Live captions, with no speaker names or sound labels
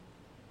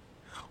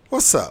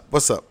What's up?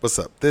 What's up? What's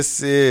up?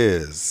 This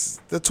is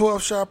the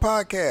 12 Sharp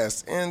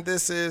Podcast, and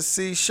this is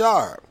C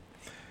Sharp,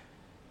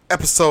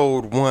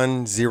 episode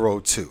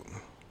 102.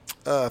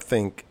 I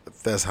think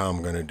that's how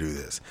I'm going to do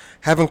this.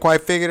 Haven't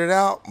quite figured it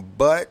out,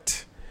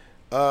 but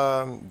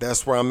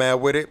that's where I'm at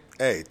with it.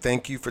 Hey,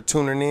 thank you for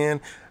tuning in.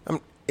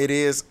 It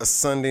is a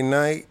Sunday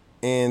night,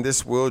 and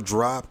this will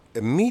drop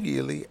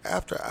immediately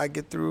after I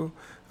get through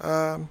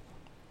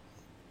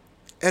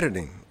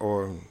editing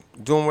or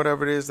doing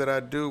whatever it is that I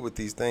do with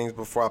these things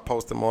before I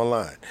post them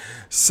online.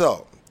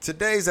 So,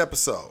 today's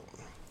episode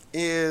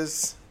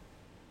is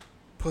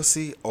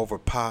Pussy Over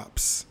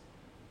Pops.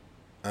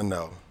 I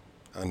know.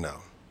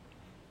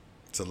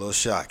 It's a little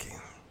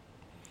shocking.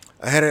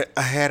 I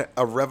had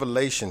a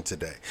revelation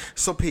today.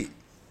 So, Pete,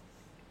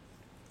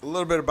 a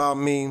little bit about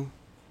me.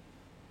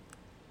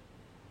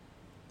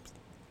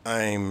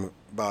 I'm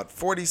about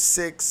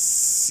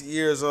 46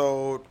 years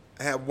old.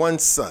 I have one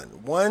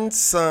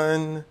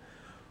son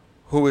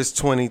who is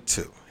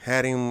 22.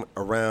 Had him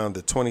around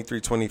the 23,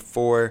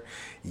 24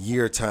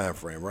 year time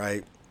frame,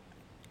 right?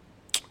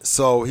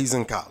 So he's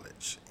in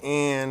college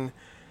and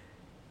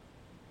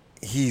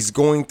he's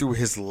going through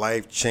his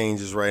life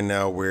changes right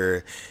now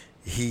where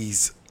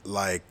he's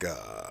like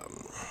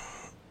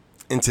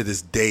into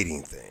this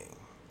dating thing,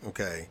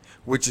 okay?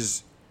 Which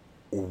is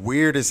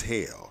weird as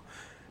hell.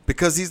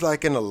 Because he's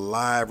like in a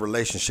live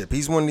relationship.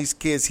 He's one of these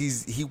kids,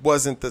 he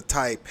wasn't the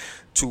type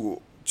to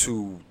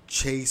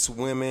chase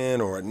women,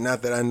 or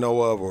not that I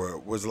know of, or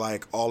was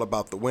like all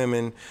about the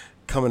women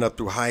coming up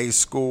through high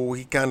school.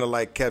 He kind of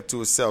like kept to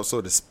himself. So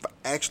to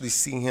actually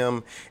see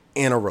him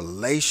in a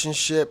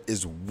relationship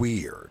is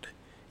weird.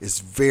 It's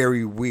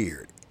very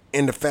weird.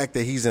 And the fact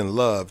that he's in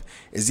love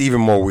is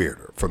even more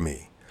weirder for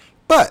me.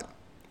 But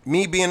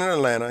me being in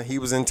Atlanta, he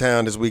was in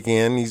town this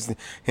weekend.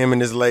 Him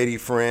and his lady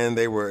friend,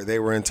 they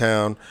were in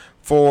town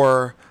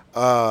for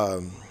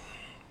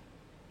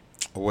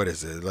what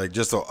is it? Like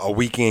just a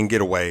weekend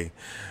getaway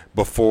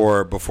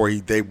before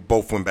they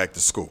both went back to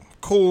school.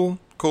 Cool.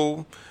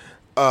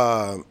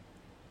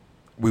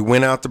 We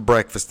went out to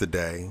breakfast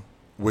today,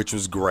 which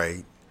was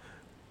great.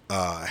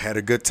 Had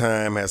a good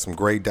time, had some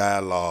great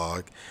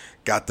dialogue.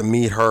 Got to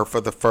meet her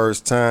for the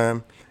first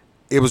time.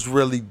 It was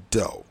really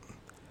dope.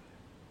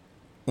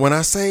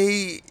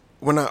 The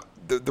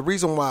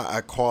reason why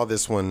I call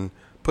this one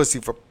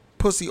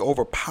Pussy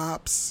Over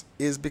Pops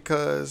is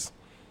because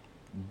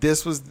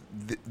this was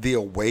the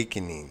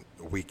awakening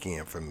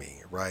weekend for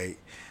me, right?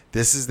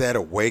 This is that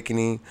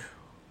awakening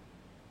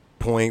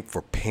point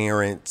for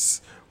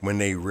parents when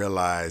they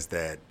realize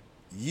that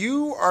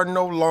you are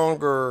no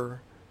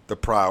longer the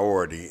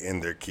priority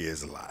in their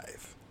kid's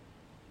life.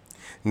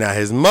 Now,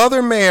 his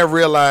mother may have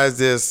realized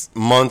this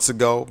months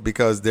ago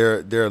because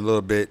they're a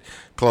little bit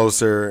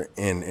closer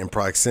in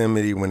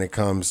proximity when it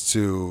comes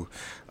to,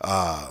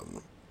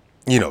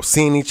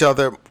 seeing each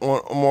other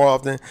more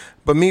often.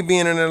 But me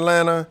being in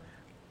Atlanta,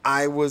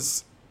 I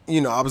was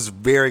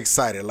very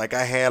excited. Like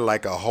I had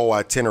like a whole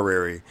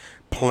itinerary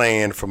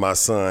planned for my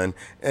son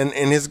and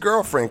his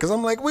girlfriend. Because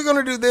I'm like, we're going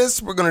to do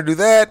this. We're going to do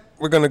that.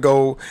 We're going to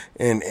go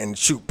and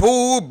shoot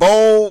pool,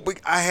 bowl.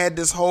 I had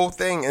this whole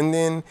thing. And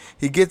then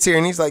he gets here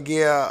and he's like,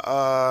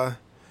 yeah,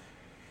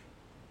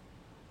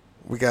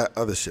 we got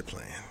other shit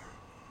planned.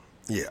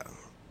 Yeah.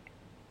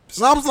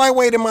 So I was like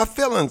waiting my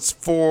feelings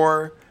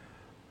for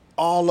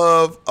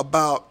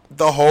about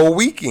the whole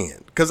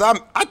weekend. Because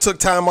I took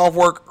time off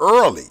work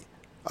early.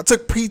 I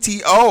took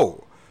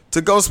PTO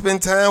to go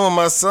spend time with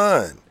my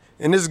son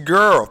and this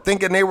girl,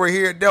 thinking they were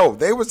here. No,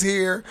 they was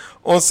here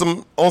on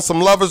some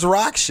Lovers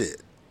Rock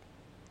shit.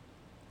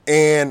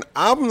 And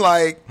I'm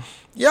like,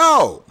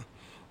 yo,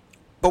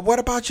 but what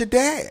about your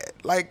dad?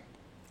 Like,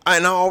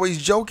 and I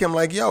always joke him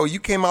like, yo,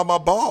 you came out my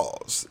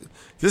balls.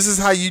 This is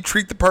how you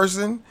treat the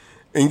person,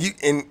 and you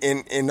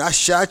and I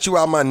shot you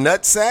out my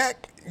nutsack.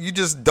 You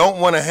just don't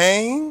want to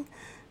hang.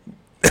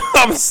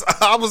 I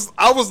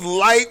was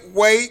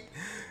lightweight,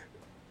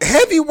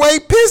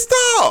 heavyweight, pissed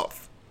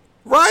off,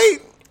 right?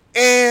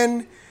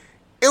 And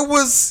it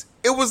was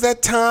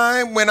that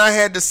time when I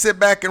had to sit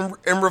back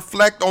and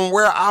reflect on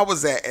where I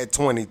was at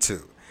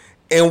 22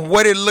 and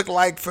what it looked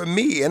like for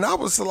me. And I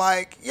was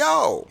like,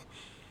 yo,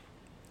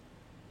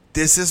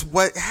 this is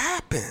what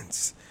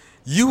happens.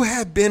 You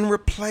have been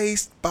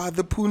replaced by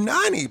the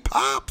Punani,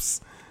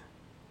 Pops.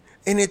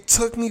 And it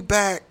took me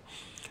back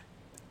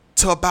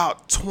to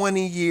about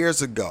 20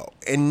 years ago.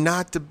 And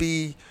not to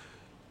be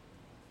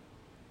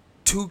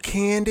too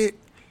candid,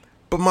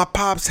 but my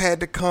pops had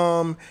to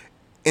come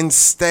and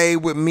stay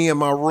with me and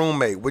my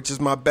roommate, which is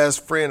my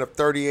best friend of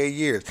 38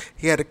 years.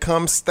 He had to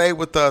come stay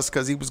with us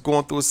because he was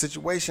going through a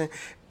situation.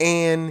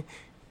 And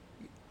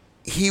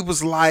he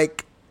was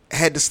like,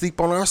 had to sleep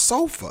on our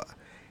sofa.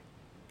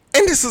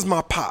 And this is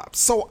my pops.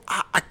 So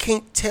I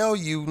can't tell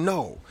you,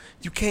 no,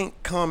 you can't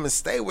come and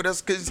stay with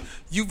us because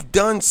you've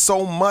done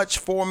so much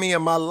for me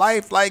in my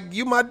life. Like,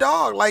 you my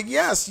dog. Like,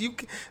 yes, you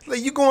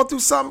going through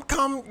something,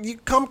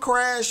 come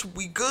crash,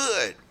 we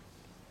good.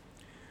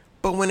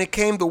 But when it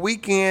came the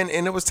weekend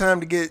and it was time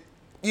to get,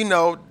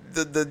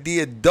 the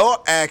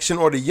adult action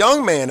or the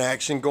young man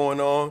action going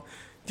on,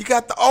 you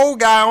got the old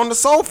guy on the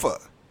sofa.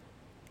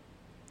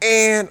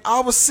 And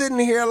I was sitting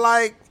here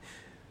like,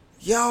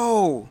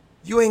 yo,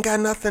 you ain't got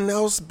nothing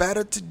else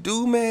better to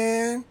do,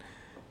 man.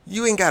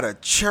 You ain't got a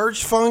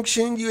church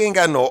function. You ain't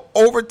got no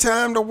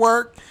overtime to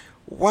work.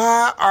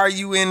 Why are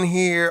you in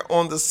here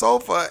on the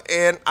sofa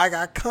and I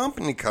got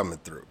company coming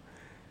through?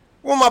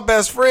 Well, my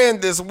best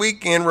friend this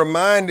weekend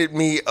reminded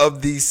me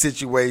of these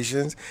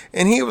situations,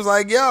 and he was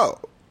like, yo,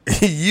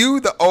 you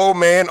the old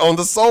man on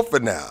the sofa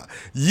now.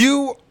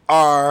 You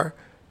are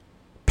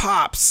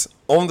Pops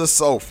on the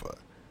sofa.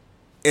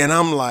 And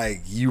I'm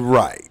like, you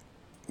right.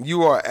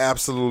 You are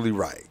absolutely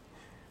right.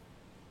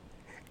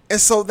 And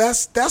so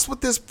that's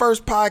what this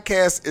first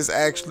podcast is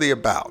actually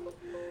about.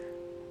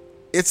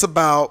 It's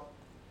about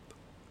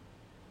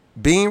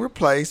being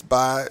replaced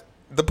by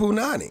the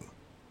Punani.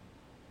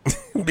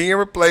 Being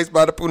replaced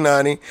by the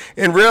Punani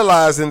and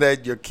realizing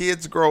that your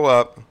kids grow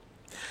up,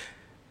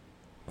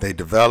 they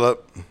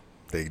develop,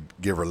 they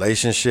get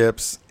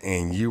relationships,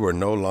 and you are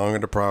no longer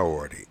the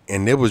priority.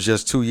 And it was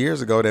just 2 years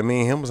ago that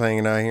me and him was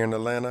hanging out here in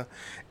Atlanta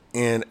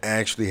and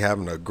actually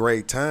having a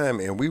great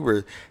time. And we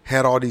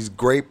had all these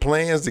great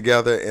plans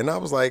together. And I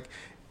was like,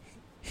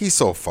 he's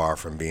so far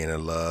from being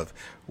in love.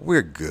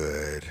 We're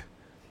good.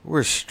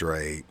 We're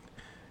straight.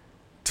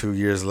 2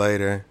 years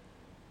later,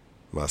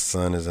 my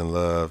son is in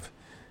love.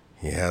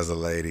 He has a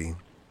lady.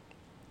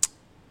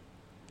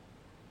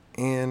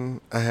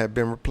 And I had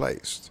been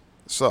replaced.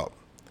 So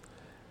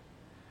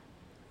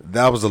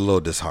that was a little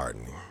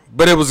disheartening.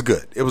 But it was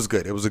good. It was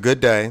good. It was a good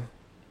day.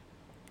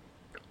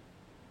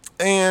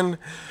 And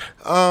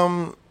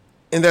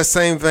in that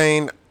same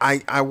vein,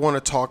 I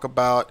want to talk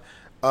about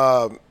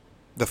the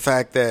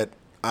fact that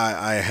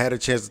I had a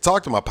chance to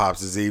talk to my pops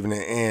this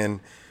evening,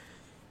 and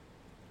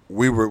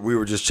we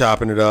were just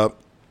chopping it up.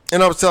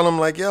 And I was telling him,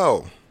 like,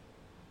 yo,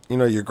 you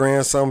know, your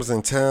grandson was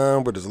in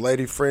town with his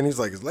lady friend. He's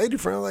like, his lady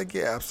friend? I'm like,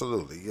 yeah,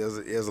 absolutely. He has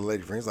a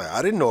lady friend. He's like,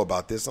 I didn't know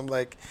about this. I'm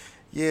like,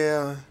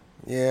 yeah,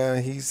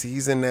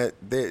 he's in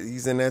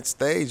that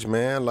stage,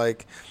 man.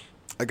 Like,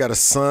 I got a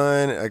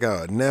son, I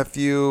got a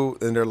nephew,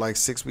 and they're like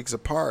 6 weeks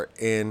apart,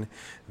 and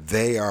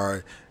they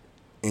are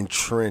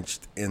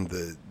entrenched in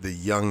the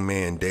young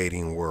man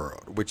dating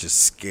world, which is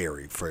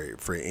scary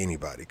for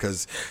anybody.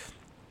 Because,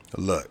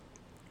 look,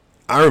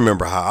 I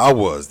remember how I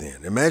was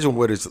then. Imagine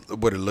what it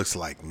looks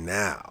like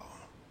now,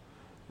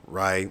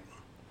 right?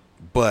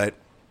 But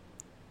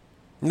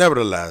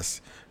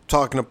nevertheless,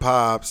 talking to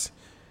Pops,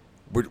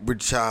 we're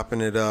chopping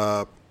it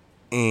up,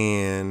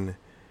 and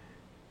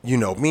you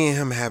know, me and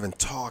him haven't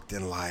talked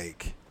in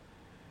like,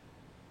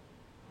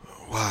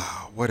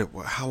 wow,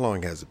 how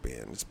long has it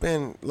been? It's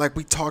been like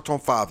we talked on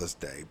Father's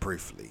Day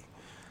briefly,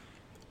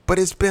 but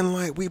it's been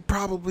like we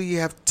probably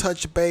have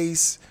touched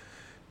base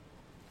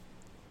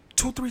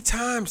 2-3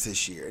 times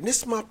this year. And this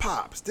is my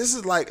pops. This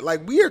is like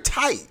we are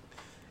tight.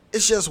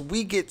 It's just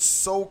we get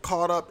so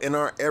caught up in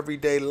our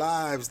everyday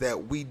lives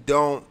that we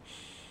don't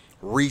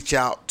reach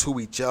out to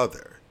each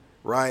other,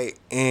 right?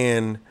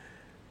 And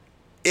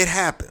it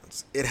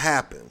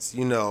happens,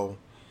 you know.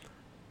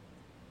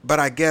 But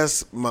I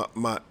guess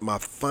my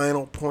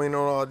final point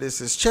on all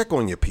this is check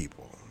on your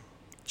people.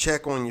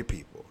 Check on your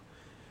people.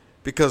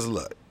 Because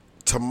look,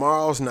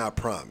 tomorrow's not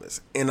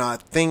promised. And I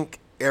think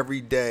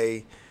every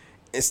day,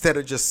 instead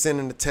of just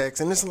sending the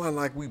text, and it's not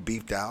like we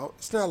beefed out.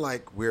 It's not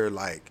like we're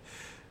like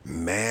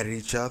mad at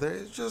each other.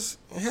 It's just,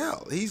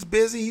 hell, he's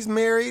busy, he's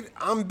married,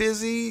 I'm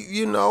busy,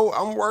 you know,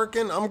 I'm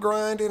working, I'm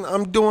grinding,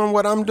 I'm doing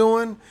what I'm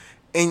doing.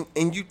 And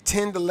you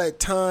tend to let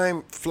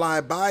time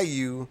fly by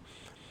you,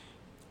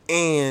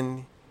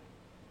 and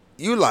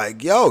you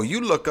like, yo, you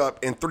look up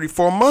and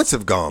 3-4 months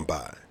have gone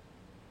by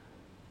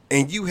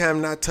and you have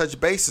not touched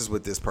bases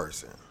with this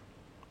person.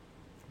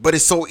 But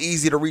it's so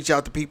easy to reach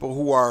out to people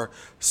who are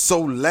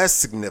so less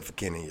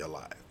significant in your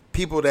life,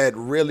 people that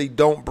really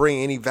don't bring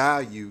any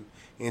value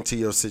into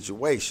your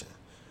situation.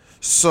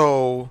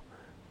 So,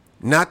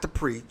 not to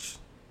preach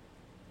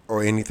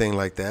or anything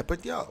like that,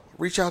 but yo,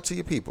 reach out to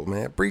your people,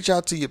 man. Reach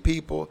out to your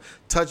people,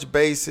 touch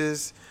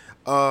bases.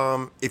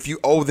 If you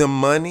owe them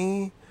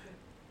money,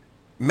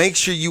 make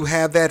sure you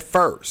have that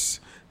first.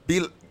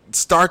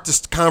 Start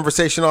this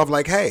conversation off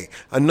like, hey,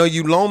 I know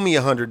you loaned me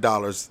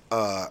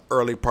 $100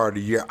 early part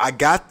of the year. I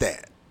got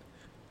that.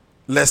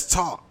 Let's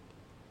talk.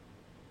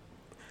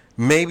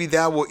 Maybe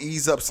that will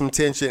ease up some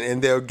tension,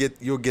 and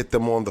you'll get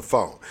them on the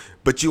phone.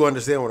 But you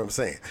understand what I'm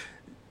saying?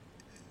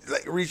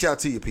 Like, reach out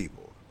to your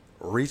people.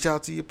 Reach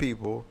out to your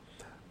people.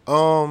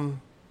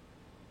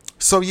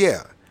 So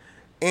yeah,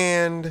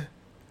 and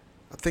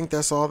I think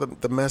that's all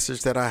the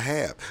message that I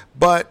have.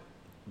 But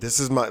this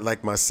is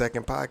my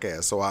second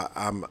podcast, so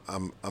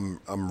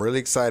I'm really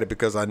excited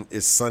because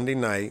it's Sunday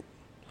night.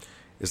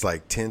 It's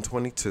like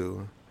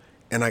 10:22,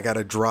 and I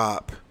gotta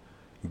drop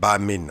by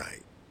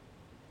midnight.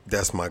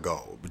 That's my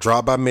goal.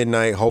 Drop by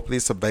midnight. Hopefully,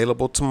 it's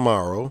available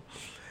tomorrow,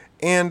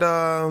 and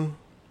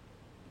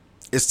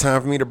it's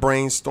time for me to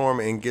brainstorm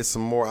and get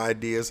some more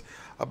ideas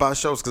about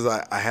shows, because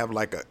I have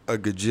like a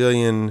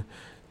gajillion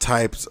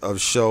types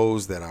of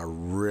shows that I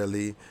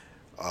really,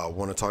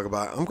 want to talk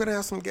about. I'm going to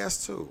have some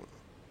guests too.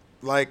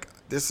 Like,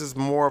 this is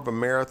more of a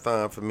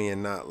marathon for me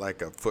and not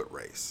like a foot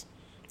race.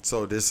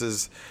 So this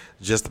is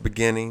just the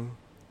beginning.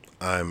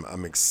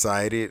 I'm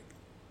excited.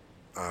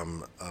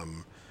 I'm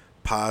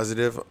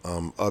positive.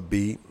 I'm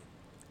upbeat,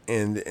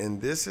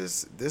 and this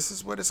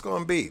is what it's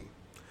going to be.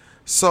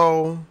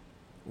 So,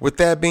 with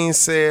that being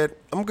said,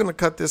 I'm going to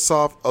cut this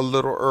off a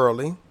little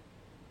early.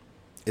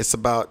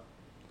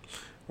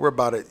 We're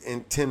about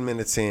in 10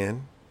 minutes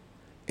in,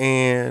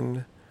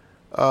 and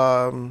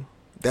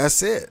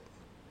that's it.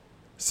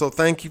 So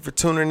thank you for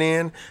tuning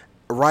in.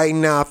 Right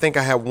now, I think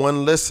I have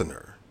one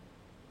listener.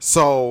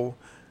 So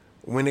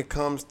when it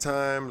comes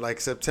time, like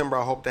September,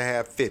 I hope to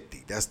have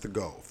 50. That's the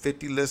goal.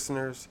 50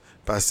 listeners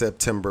by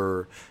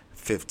September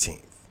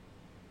 15th.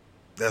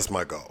 That's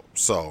my goal.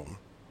 So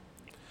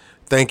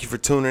thank you for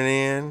tuning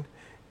in.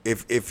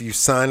 If you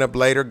sign up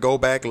later, go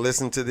back and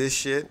listen to this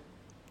shit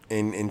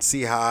and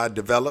see how I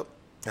develop.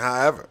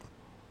 However,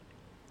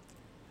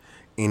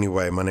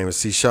 anyway, my name is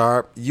C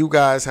Sharp. You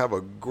guys have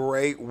a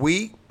great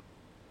week.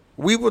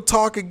 We will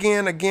talk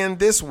again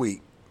this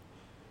week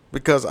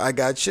because I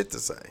got shit to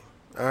say.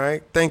 All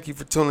right. Thank you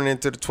for tuning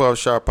into the 12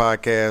 Sharp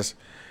podcast,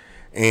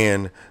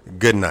 and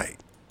good night.